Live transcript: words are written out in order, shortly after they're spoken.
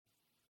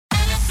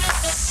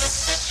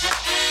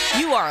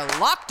are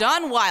Locked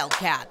On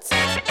Wildcats,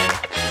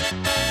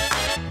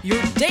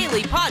 your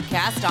daily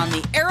podcast on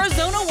the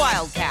Arizona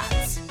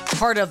Wildcats,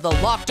 part of the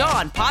Locked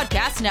On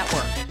Podcast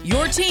Network,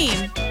 your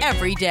team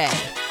every day.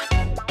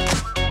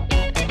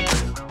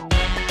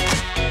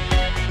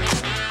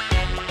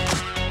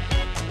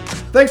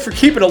 Thanks for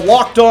keeping it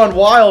Locked On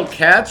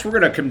Wildcats. We're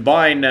going to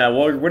combine,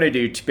 we're going to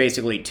do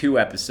basically two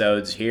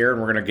episodes here,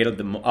 and we're going to get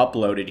them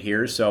uploaded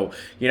here. So,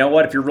 you know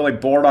what? If you're really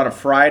bored on a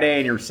Friday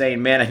and you're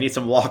saying, man, I need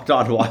some Locked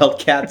On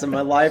Wildcats in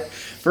my life,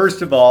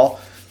 first of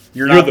all,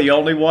 you're not the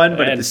only one,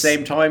 but at the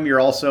same time, you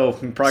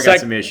probably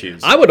got some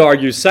issues. I would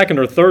argue, second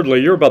or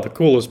thirdly, you're about the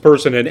coolest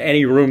person in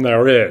any room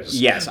there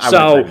is. Yes, I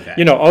would agree with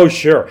that. Oh,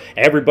 sure,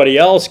 everybody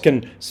else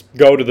can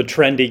go to the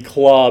trendy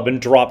club and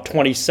drop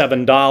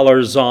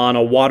 $27 on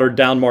a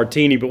watered-down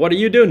martini, but what are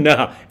you doing?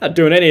 No, not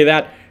doing any of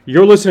that.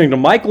 You're listening to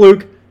Mike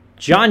Luke,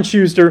 John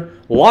Schuster,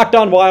 Locked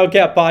On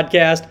Wildcat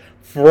Podcast,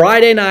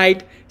 Friday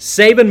night,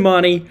 saving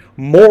money,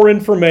 more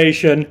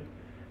information.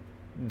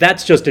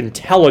 That's just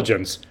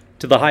intelligence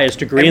to the highest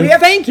degree, and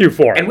thank you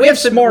for it. And we have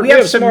some more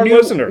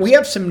listeners. We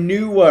have some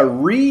new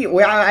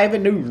I have a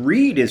new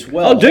read as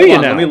well. Oh, do you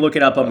now? Let me look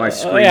it up on my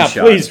screenshot.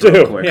 Yeah, please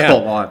do. Quick. Yeah.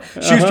 Hold on,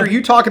 Schuster.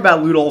 You talk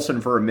about Lute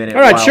Olson for a minute.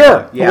 All right,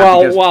 sure.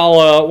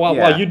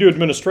 While you do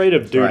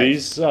administrative Right.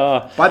 duties.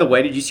 By the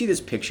way, did you see this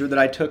picture that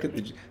I took?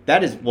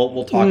 That is.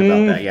 We'll talk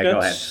about that. Yeah, go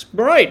ahead.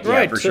 Right.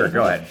 Yeah, for sure.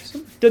 Go ahead.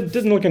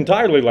 Didn't look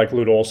entirely like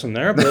Lute Olson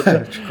there, but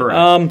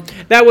correct.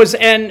 that was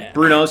and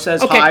Bruno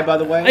says hi. By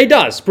the way, he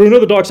does. Bruno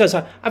the dog says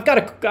hi. I've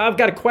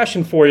got a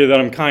question for you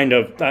that I kind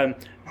of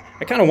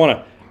want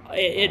to.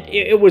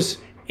 It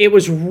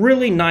was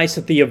really nice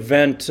that the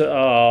event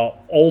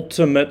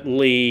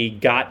ultimately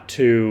got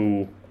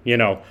to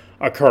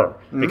occur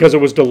because it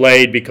was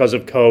delayed because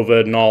of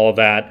COVID and all of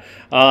that,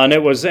 and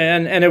it was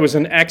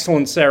an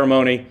excellent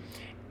ceremony,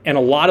 and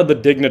a lot of the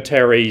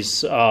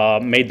dignitaries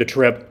made the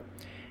trip.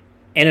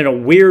 And in a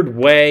weird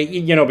way,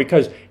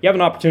 because you have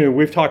an opportunity,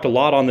 we've talked a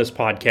lot on this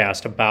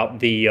podcast about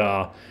the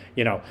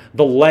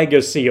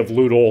legacy of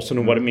Lute Olson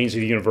and what it means to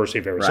the University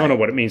of Arizona,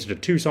 what it means to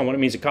Tucson, what it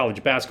means to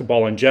college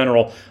basketball in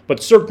general,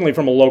 but certainly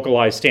from a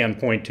localized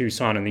standpoint,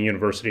 Tucson and the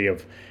University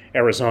of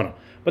Arizona.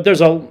 But there's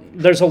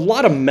a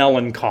lot of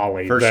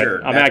melancholy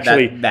that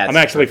I'm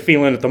actually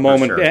feeling at the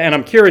moment, and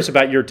I'm curious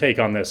about your take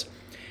on this.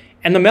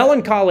 And the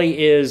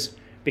melancholy is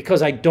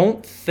because I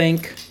don't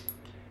think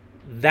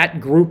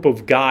that group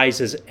of guys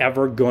is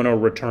ever going to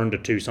return to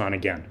Tucson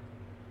again,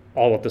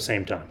 all at the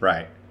same time.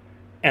 Right.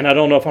 And I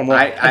don't know if I'm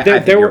wrong.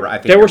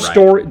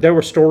 There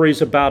were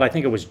stories about, I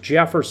think it was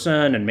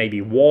Jefferson and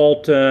maybe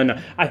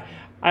Walton.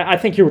 I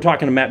think you were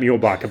talking to Matt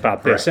Muehlbach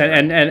about this, right.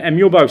 and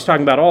Muehlbach was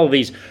talking about all of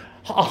these.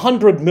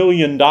 $100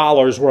 million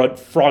were at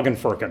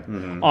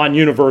Froggenfurken on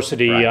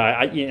University,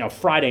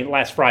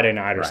 last Friday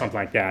night or something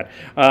like that,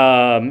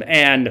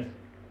 and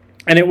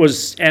it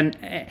was kind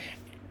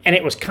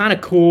of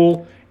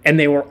cool. And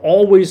they were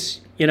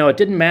always, it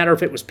didn't matter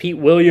if it was Pete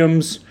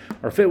Williams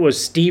or if it was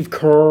Steve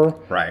Kerr,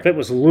 if it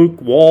was Luke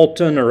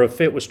Walton or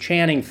if it was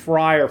Channing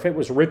Frye or if it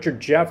was Richard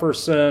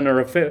Jefferson or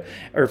if it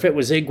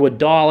was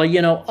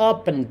Iguodala,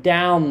 up and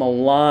down the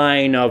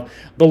line of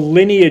the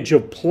lineage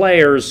of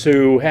players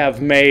who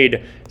have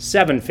made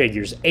 7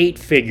 figures, 8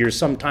 figures,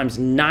 sometimes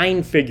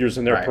 9 figures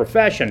in their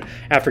profession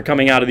after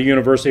coming out of the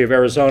University of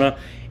Arizona.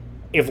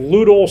 If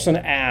Lute Olson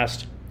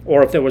asked,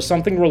 or if there was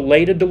something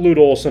related to Lute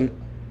Olson,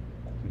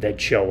 they'd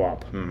show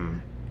up. Mm-hmm.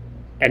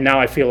 And now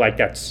I feel like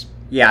that's...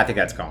 Yeah, I think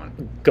that's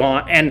gone.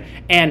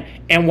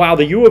 And while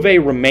the U of A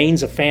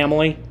remains a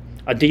family,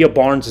 Adia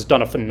Barnes has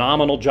done a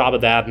phenomenal job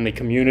of that, and the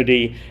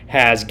community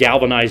has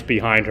galvanized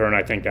behind her, and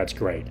I think that's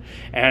great.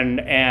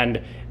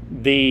 And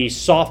the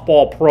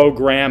softball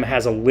program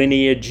has a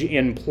lineage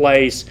in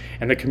place,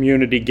 and the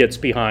community gets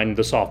behind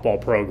the softball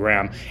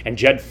program. And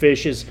Jed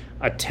Fish is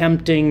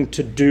attempting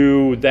to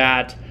do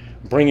that,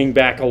 bringing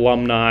back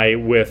alumni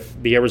with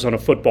the Arizona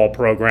football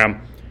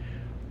program.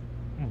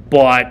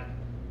 But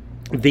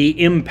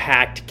the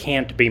impact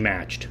can't be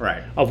matched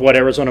of what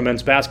Arizona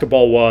men's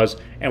basketball was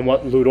and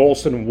what Lute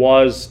Olson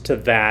was to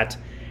that.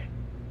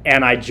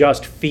 And I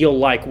just feel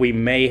like we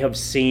may have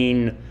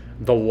seen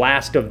the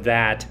last of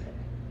that,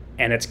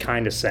 and it's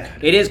kind of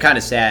sad. It is kind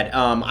of sad.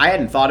 I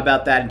hadn't thought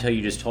about that until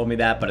you just told me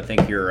that, but I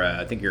think you're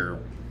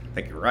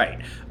right.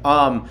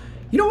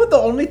 You know what? The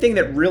only thing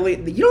that really,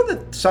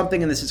 that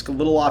something, and this is a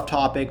little off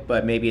topic,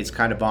 but maybe it's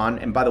kind of on.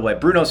 And by the way,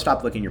 Bruno,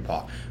 stop licking your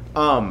paw.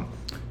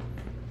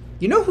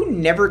 You know who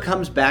never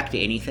comes back to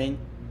anything?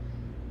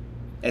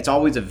 It's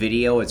always a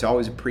video. It's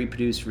always a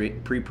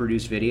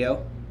pre-produced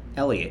video.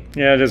 Elliot.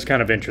 Yeah, it is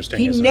kind of interesting.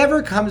 He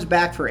never comes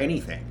back for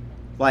anything.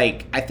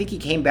 Like, I think he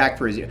came back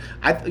for his...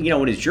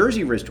 when his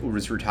jersey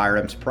was retired,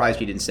 I'm surprised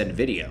he didn't send a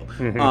video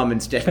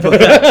instead.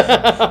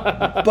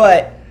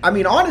 But, I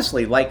mean,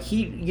 honestly, like,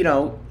 he,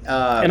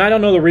 and I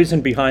don't know the reason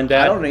behind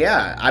that. I don't know,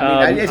 yeah.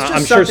 I mean, it's just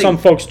I'm sure some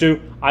folks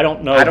do. I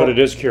don't know, but it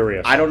is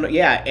curious. I don't know,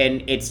 yeah,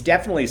 and it's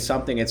definitely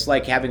something. It's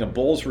like having a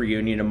Bulls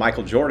reunion and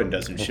Michael Jordan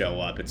doesn't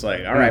show up. It's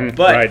like, all right,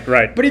 but...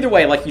 Right. But either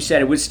way, like you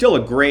said, it was still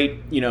a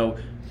great,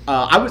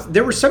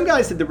 There were some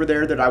guys that were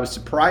there that I was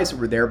surprised that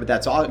were there, but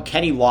that's all.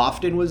 Kenny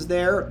Lofton was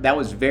there. That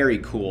was very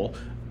cool.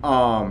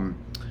 Kerr,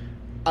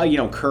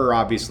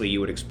 obviously, you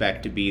would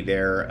expect to be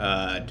there.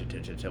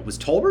 Was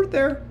Tolbert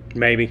there?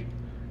 Maybe.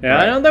 Yeah,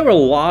 right. I know there were a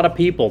lot of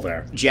people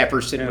there.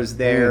 Jefferson was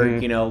there,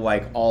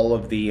 like all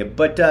of the...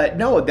 But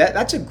no,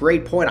 that's a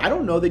great point. I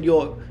don't know that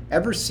you'll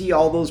ever see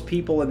all those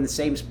people in the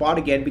same spot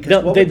again because...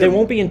 They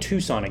won't be in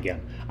Tucson again.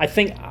 I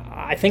think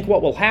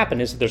what will happen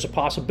is that there's a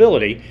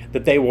possibility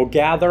that they will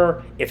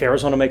gather if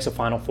Arizona makes a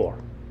Final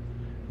Four.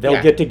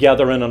 They'll get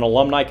together in an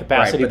alumni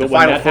capacity, but the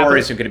Final Four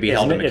isn't going to be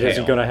held at McHale. It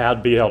isn't going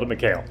to be held at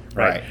McHale.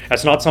 Right.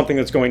 That's not something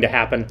that's going to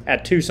happen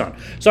at Tucson.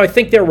 So I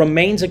think there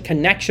remains a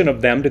connection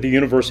of them to the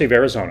University of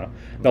Arizona.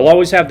 They'll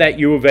always have that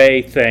U of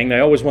A thing. They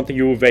always want the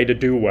U of A to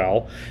do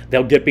well.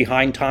 They'll get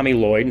behind Tommy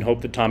Lloyd and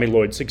hope that Tommy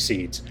Lloyd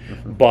succeeds.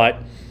 Mm-hmm. But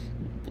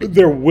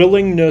their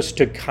willingness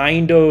to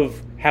kind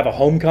of have a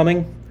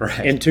homecoming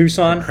in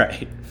Tucson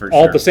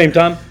all at the same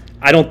time,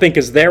 I don't think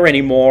is there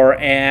anymore,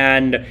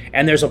 and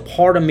there's a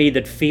part of me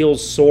that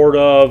feels sort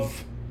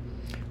of,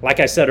 like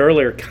I said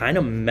earlier, kind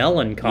of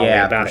melancholy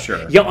about it.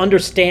 Sure. You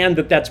understand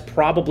that that's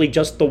probably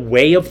just the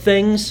way of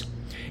things,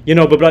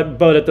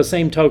 but at the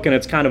same token,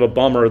 it's kind of a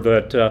bummer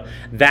that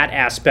that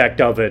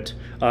aspect of it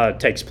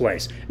takes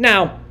place.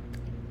 Now,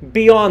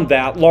 beyond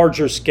that,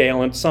 larger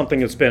scale, and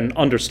something that's been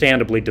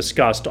understandably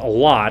discussed a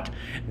lot,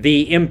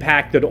 the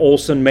impact that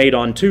Olson made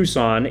on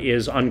Tucson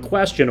is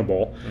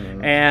unquestionable,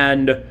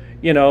 and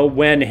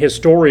when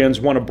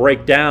historians want to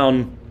break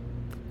down,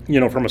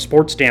 from a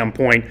sports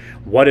standpoint,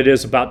 what it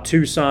is about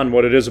Tucson,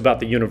 what it is about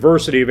the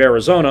University of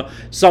Arizona,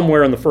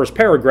 somewhere in the first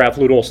paragraph,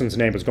 Lute Olson's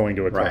name is going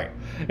to occur. Right.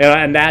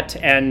 And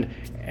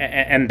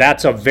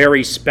that's a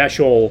very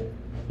special,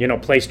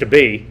 place to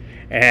be.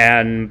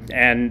 And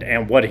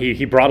what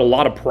he brought a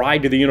lot of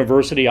pride to the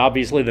university,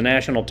 obviously the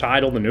national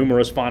title, the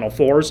numerous Final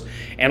Fours,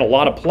 and a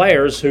lot of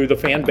players who the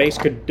fan base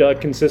could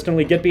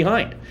consistently get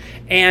behind.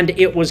 And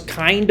it was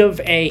kind of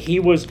he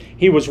was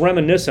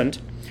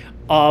reminiscent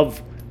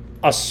of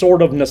a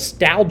sort of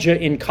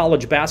nostalgia in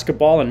college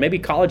basketball and maybe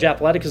college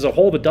athletics as a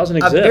whole that doesn't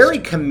exist. A very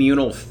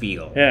communal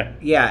feel.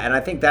 Yeah, and I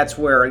think that's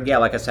where,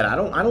 like I said, I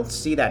don't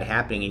see that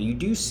happening. And you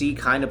do see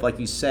kind of, like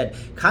you said,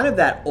 kind of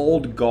that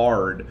old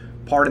guard.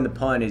 Pardon the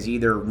pun, is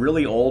either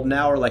really old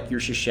now or like your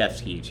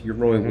Krzyzewski's, your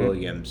Roy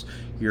Williams,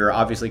 your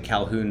obviously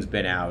Calhoun's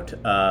been out,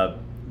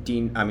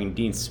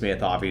 Dean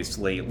Smith,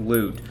 obviously,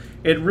 Lute.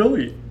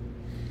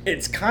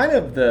 It's kind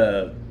of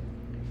the...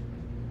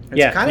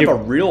 It's kind of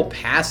a real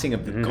passing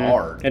of the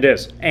guard. It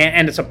is.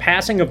 And it's a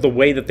passing of the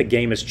way that the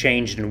game has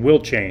changed and will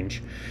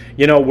change.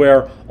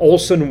 Where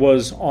Olson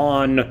was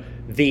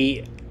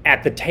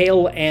at the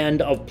tail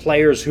end of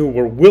players who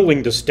were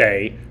willing to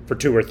stay for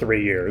 2 or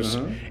 3 years.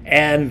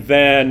 And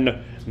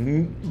then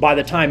by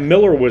the time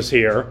Miller was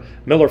here,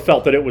 Miller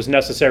felt that it was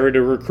necessary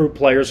to recruit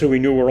players who he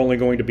knew were only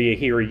going to be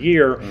here a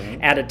year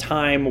at a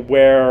time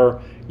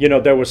where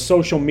there was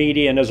social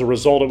media, and as a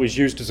result it was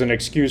used as an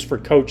excuse for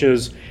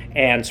coaches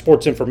and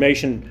sports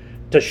information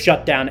to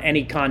shut down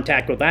any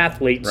contact with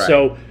athletes. Right.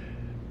 So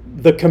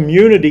the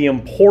community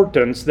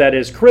importance that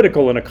is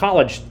critical in a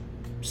college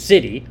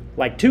city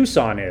like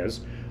Tucson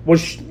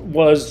was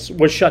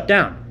shut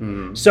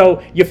down.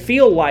 So you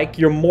feel like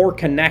you're more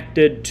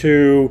connected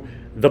to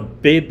the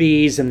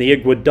Bibbies and the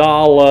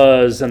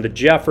Iguodalas and the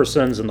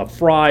Jeffersons and the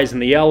Frys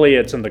and the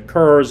Elliots and the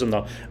Kerrs and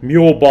the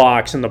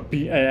Muehlbachs and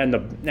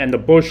the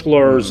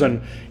Bushlers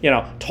and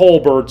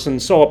Tolberts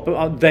and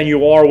so then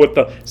you are with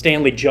the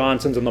Stanley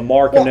Johnsons and the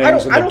Markkanens and the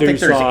Dusons. I don't think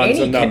there's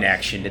any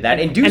connection to that.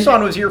 And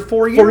Doosan was here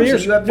 4 years. 4 years.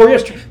 And you have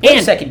wait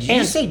a second. Did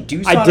you say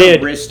Doosan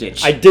or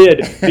Ristich? I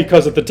did,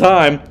 because at the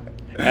time.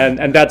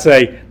 And that's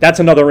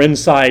another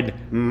inside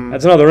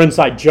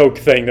joke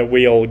thing that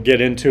we'll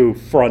get into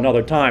for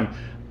another time.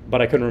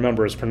 But I couldn't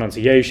remember his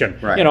pronunciation.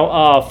 Right.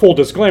 Full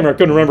disclaimer: I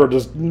couldn't remember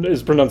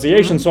his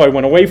pronunciation, so I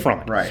went away from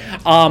it. Right.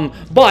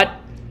 But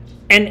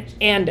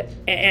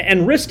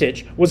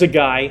Ristich was a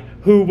guy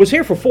who was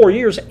here for 4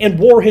 years and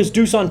wore his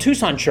Tucson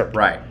shirt.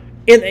 Right.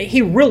 And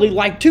he really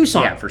liked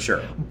Tucson. Yeah, for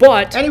sure.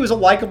 And he was a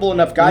likable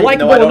enough guy, even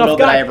though I don't know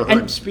that I ever heard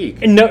him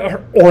speak.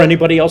 Or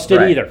anybody else did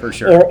either. For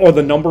sure. Or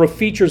the number of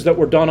features that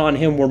were done on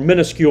him were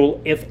minuscule,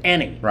 if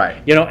any. Right.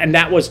 And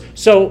that was...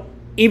 So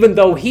even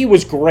though he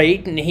was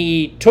great and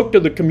he took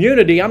to the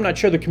community, I'm not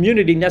sure the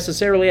community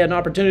necessarily had an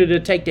opportunity to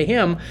take to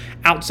him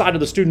outside of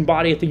the student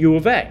body at the U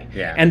of A.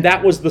 Yeah. And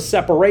that was the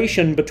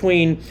separation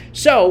between...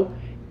 So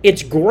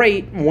it's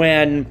great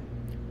when...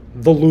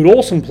 the Lute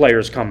Olson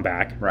players come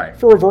back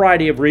for a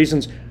variety of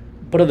reasons,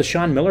 but are the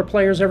Sean Miller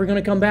players ever going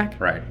to come back?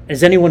 Right.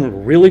 Is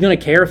anyone really going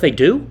to care if they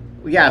do?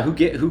 Yeah.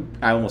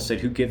 I almost said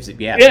who gives it?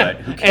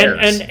 But who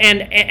cares?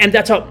 And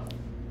that's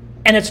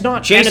and it's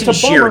not. Jason and it's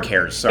a Shearer bummer.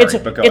 cares. Sorry,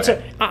 but go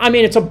ahead.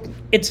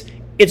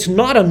 It's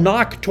not a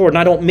knock toward, and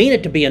I don't mean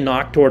it to be a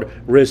knock toward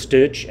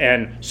Ristich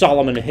and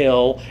Solomon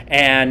Hill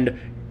and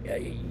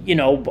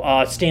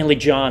Stanley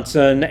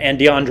Johnson and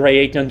DeAndre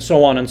Ayton and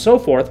so on and so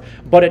forth,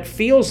 but it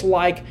feels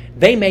like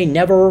they may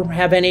never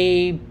have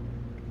any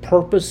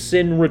purpose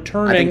in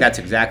returning. I think that's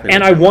exactly.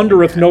 And I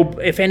wonder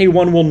if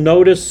anyone will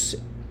notice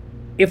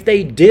if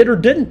they did or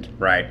didn't.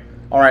 Right.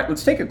 All right,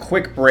 let's take a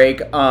quick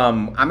break.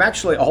 I'm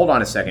actually hold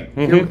on a second.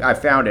 Here, I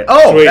found it.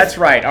 Oh, sweet. That's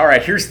right. All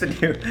right, here's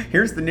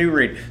the new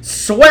read.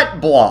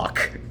 Sweat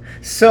block.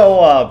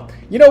 So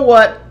you know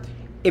what?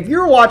 If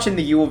you're watching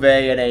the U of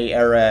A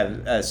or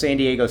a San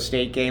Diego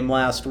State game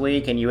last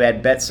week and you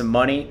had bet some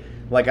money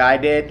like I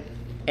did,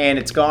 and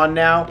it's gone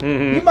now,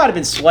 you might have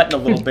been sweating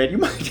a little bit. You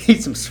might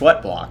need some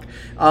sweat block.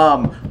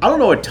 I don't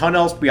know a ton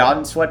else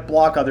beyond sweat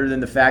block other than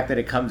the fact that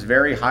it comes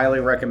very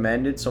highly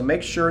recommended. So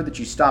make sure that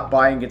you stop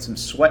by and get some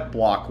sweat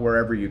block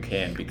wherever you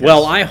can. Because,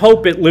 well, I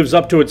hope it lives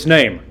up to its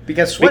name.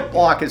 Because sweat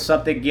block is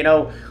something, you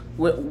know,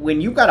 when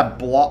you've got a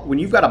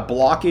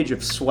blockage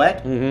of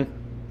sweat,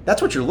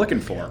 that's what you're looking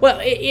for. Well,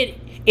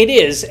 it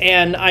is,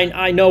 and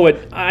I know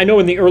it. I know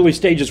in the early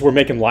stages we're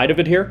making light of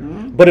it here.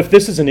 But if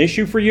this is an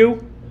issue for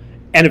you,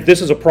 and if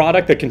this is a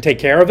product that can take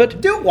care of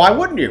it, dude, why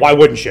wouldn't you? Why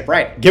wouldn't you?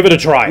 Right. Give it a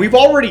try. We've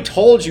already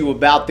told you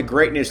about the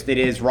greatness that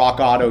is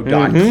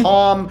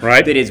rockauto.com.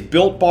 Right. That is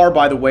Built Bar.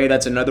 By the way,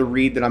 that's another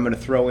read that I'm going to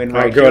throw in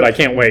right good. here. I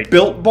can't wait.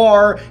 Built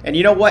Bar. And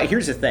you know what?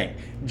 Here's the thing.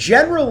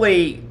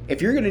 Generally,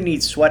 if you're going to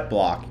need sweat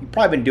block, you've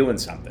probably been doing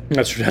something.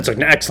 That's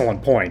an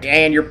excellent point.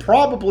 And your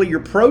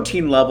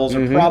protein levels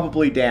are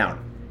probably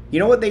down. You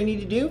know what they need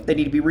to do? They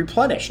need to be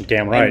replenished.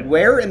 Damn right. And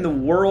where in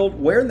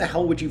the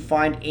hell would you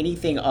find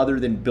anything other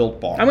than Built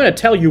Bar? I'm going to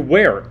tell you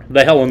where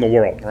the hell in the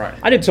world. Right.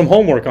 I did some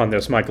homework on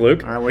this, Mike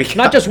Luke. All right,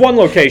 not just one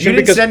location.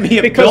 You didn't send me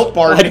a Built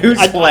Bar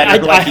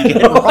newsletter like you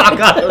did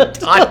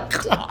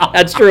rockauto.com.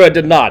 That's true, I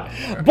did not.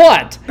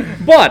 But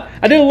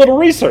I did a little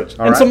research,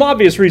 some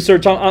obvious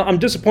research. I'm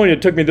disappointed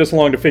it took me this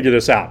long to figure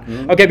this out.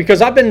 Okay,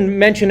 because I've been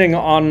mentioning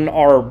on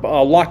our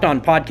Locked On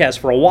podcast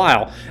for a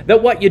while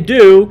that what you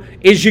do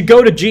is you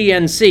go to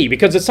GNC,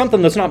 because it's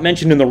something that's not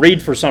mentioned in the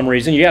read for some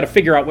reason. You got to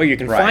figure out where you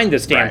can find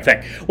this damn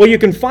thing. Well, you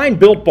can find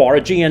Built Bar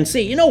at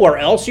GNC. You know where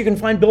else you can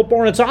find Built Bar,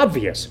 and it's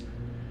obvious.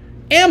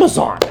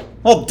 Amazon.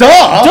 Well,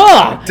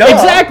 duh.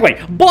 Exactly.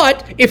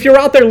 But if you're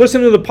out there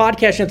listening to the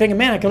podcast and thinking,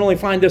 man, I can only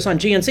find this on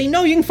GNC.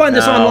 No, you can find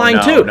this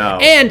online too.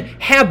 And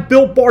have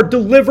Built Bar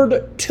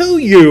delivered to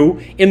you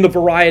in the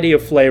variety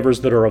of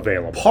flavors that are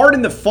available.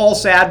 Pardon the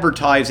false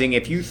advertising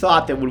if you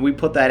thought that when we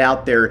put that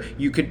out there,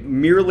 you could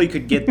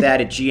get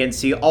that at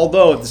GNC.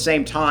 Although at the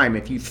same time,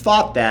 if you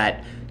thought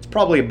that, it's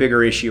probably a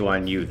bigger issue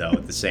on you, though,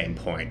 at the same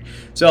point.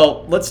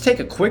 So let's take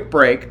a quick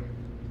break.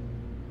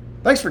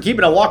 Thanks for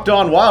keeping it locked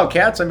on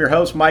Wildcats. I'm your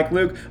host, Mike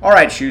Luke. All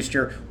right,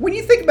 Schuster, when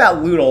you think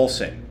about Lute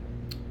Olson,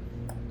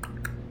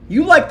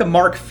 you like the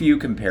Mark Few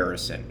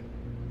comparison.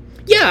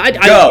 Yeah,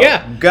 Go. You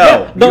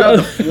have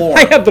the floor.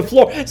 I have the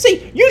floor.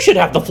 See, you should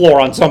have the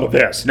floor on some of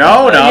this.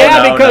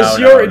 Because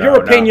your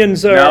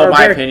opinions are. No,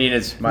 my opinion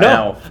is it's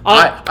my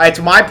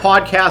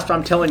podcast.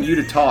 I'm telling you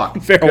to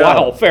talk.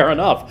 Fair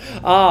enough.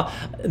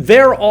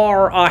 There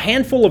are a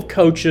handful of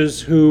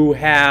coaches who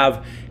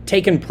have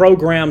taken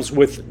programs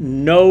with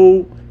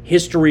no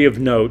history of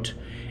note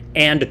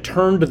and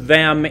turned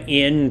them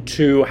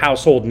into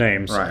household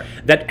names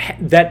that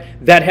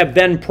have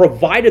then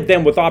provided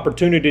them with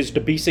opportunities to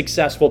be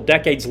successful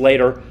decades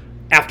later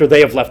after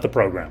they have left the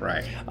program.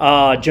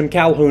 Jim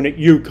Calhoun at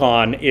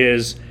UConn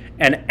is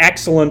an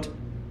excellent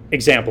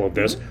example of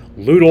this.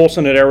 Lute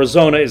Olson at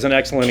Arizona is an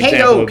excellent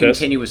example of this.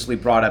 Continuously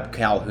brought up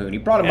Calhoun. He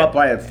brought him up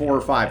by 4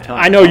 or 5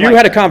 times. I know you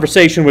had a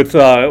conversation with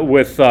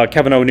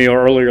Kevin O'Neill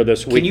earlier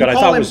this week.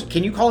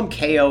 Can you call him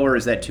KO, or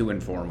is that too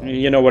informal?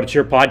 You know what? It's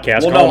your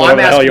podcast. Well, no, I'm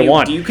asking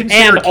you. Do you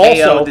consider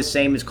KO the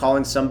same as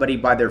calling somebody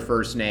by their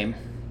first name?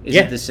 Is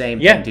it the same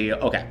thing to you?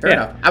 Okay, fair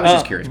enough. I was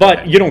just curious.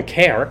 But you don't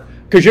care.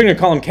 Because you're going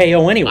to call him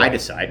KO anyway. I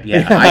decide.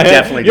 Yeah, I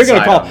definitely decide. You're going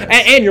to call,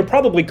 and you're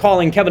probably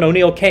calling Kevin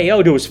O'Neill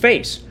KO to his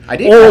face. I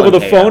did. Or over the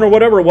phone or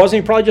whatever it was,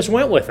 and he probably just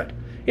went with it.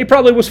 He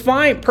probably was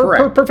fine,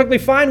 perfectly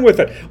fine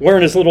with it,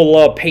 wearing his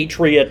little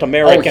Patriot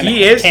American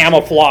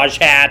camouflage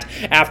hat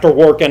after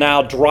working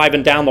out,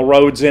 driving down the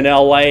roads in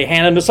L.A.,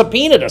 handing a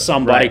subpoena to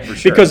somebody,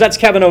 because that's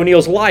Kevin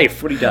O'Neill's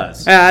life. What he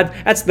does.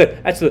 That's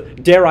the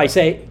dare I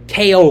say,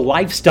 KO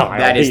lifestyle.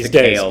 That is these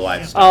the days. KO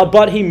lifestyle.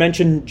 But he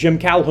mentioned Jim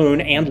Calhoun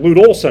and Lute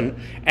Olson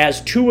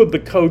as two of the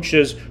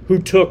coaches who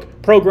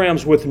took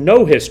programs with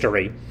no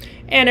history,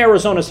 and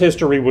Arizona's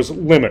history was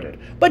limited,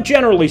 but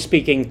generally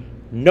speaking,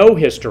 no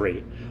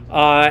history.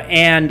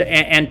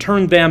 And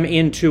turn them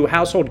into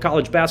household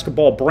college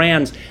basketball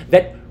brands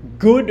that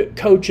good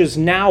coaches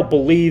now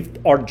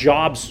believe are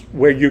jobs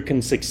where you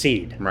can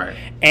succeed.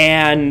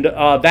 And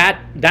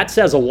that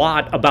says a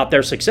lot about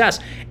their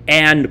success.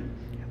 And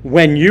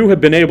when you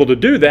have been able to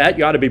do that,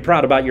 you ought to be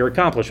proud about your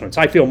accomplishments.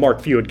 I feel Mark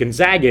Few at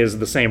Gonzaga is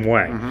the same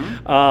way.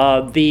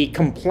 The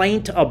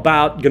complaint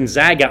about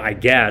Gonzaga, I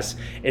guess,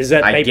 is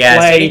that they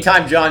play...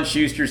 Anytime John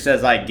Schuster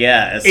says "I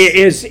guess,"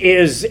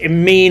 it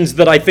means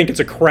that I think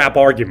it's a crap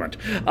argument.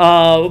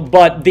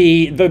 But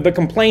the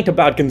complaint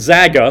about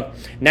Gonzaga,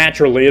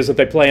 naturally, is that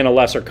they play in a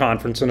lesser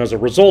conference, and as a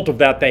result of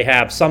that, they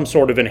have some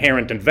sort of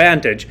inherent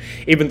advantage,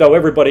 even though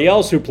everybody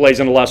else who plays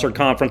in a lesser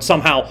conference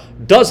somehow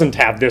doesn't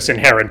have this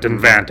inherent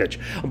advantage.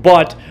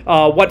 But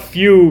what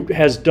Few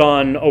has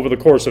done over the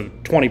course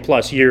of 20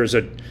 plus years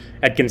at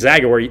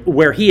Gonzaga,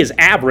 where he has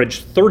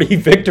averaged 30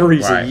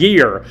 victories a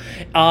year,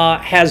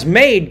 has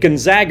made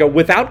Gonzaga,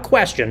 without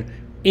question,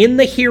 in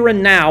the here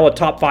and now, a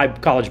top 5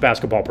 college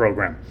basketball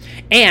program.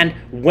 And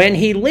when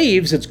he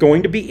leaves, it's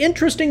going to be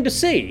interesting to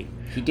see.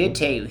 He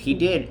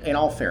did, in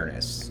all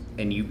fairness,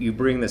 and you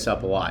bring this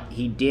up a lot,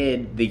 he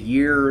did the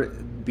year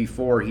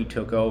before he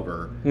took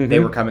over, they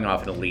were coming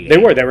off an Elite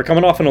 8. They were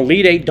coming off an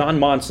Elite 8. Don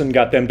Monson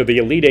got them to the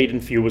Elite 8,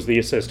 and Few was the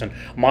assistant.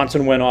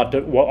 Monson went off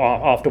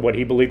to what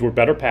he believed were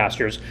better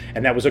pastures,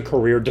 and that was a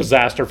career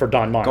disaster for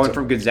Don Monson. Going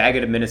from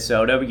Gonzaga to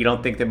Minnesota, but you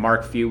don't think that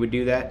Mark Few would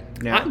do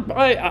that now?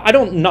 I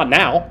don't, not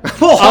now.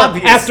 Well,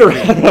 obviously.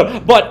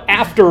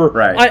 After,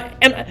 right.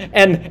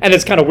 And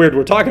it's kind of weird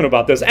we're talking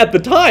about this. At the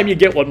time, you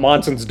get what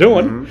Monson's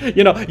doing.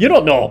 You know, you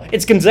don't know.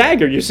 It's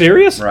Gonzaga. Are you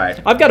serious?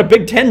 Right. I've got a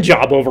Big Ten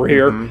job over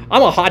here. I'm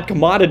a hot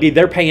commodity.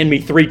 They're paying me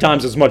 3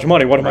 times as much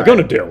money. What am I going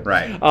to do?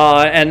 Right.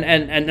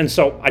 And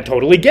so I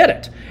totally get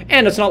it.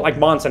 And it's not like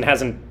Monson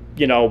hasn't,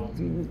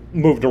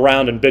 moved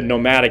around and been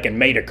nomadic and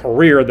made a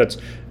career that's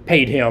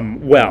paid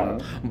him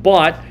well.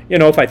 But,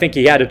 if I think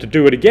he had it to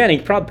do it again, he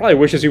probably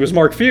wishes he was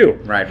Mark Few.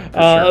 Right. For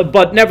sure.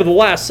 But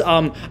nevertheless,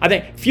 I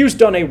think Few's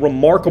done a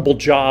remarkable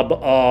job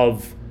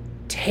of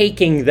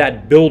taking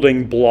that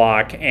building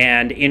block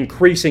and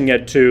increasing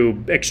it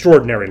to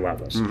extraordinary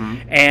levels.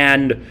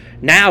 And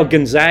now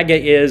Gonzaga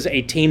is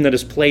a team that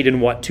has played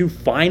in, 2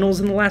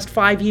 finals in the last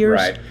 5 years?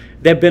 Right.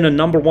 They've been a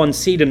number 1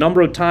 seed a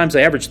number of times.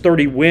 They average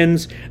 30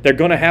 wins. They're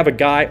going to have a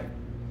guy...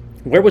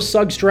 Where was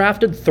Suggs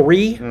drafted?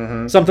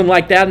 3? Something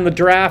like that in the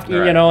draft,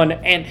 right.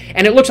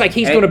 And it looks like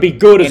he's going to be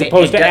good as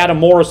opposed to Adam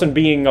Morrison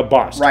being a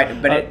bust.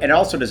 Right, but it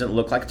also doesn't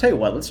look like... I'll tell you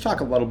what, let's talk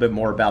a little bit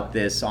more about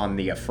this on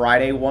the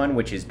Friday one,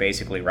 which is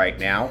basically right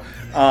now.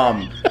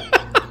 One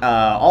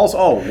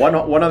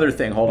other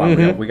thing. Hold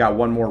on, we got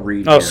one more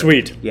read here.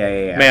 Sweet.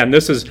 Yeah. Man,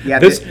 this is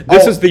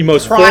the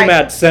most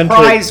format-centric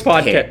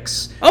podcast.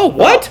 Picks. Oh,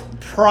 what?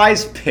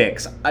 Prize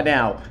Picks.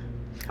 Now...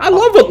 I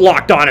love what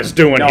Locked On is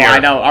doing here. I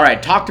know. All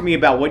right, talk to me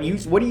about what do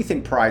you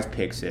think Prize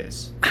Picks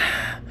is?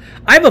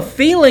 I have a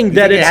feeling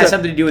that it has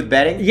something to do with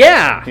betting.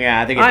 Yeah,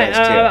 I think it does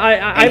too.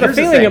 I have a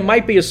feeling it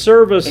might be a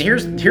service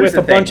with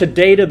a bunch of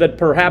data that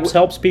perhaps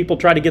helps people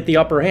try to get the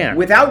upper hand.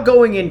 Without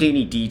going into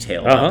any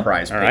detail on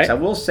Prize Picks, right. I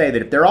will say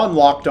that if they're on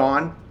Locked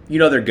On,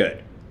 they're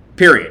good.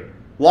 Period.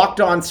 Locked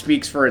On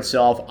speaks for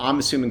itself. I'm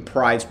assuming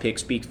Prize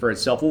Picks speaks for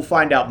itself. We'll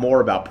find out more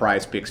about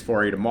Prize Picks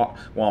for you tomorrow.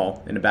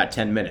 Well, in about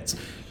 10 minutes.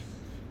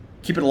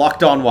 Keep it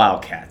Locked On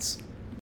Wildcats.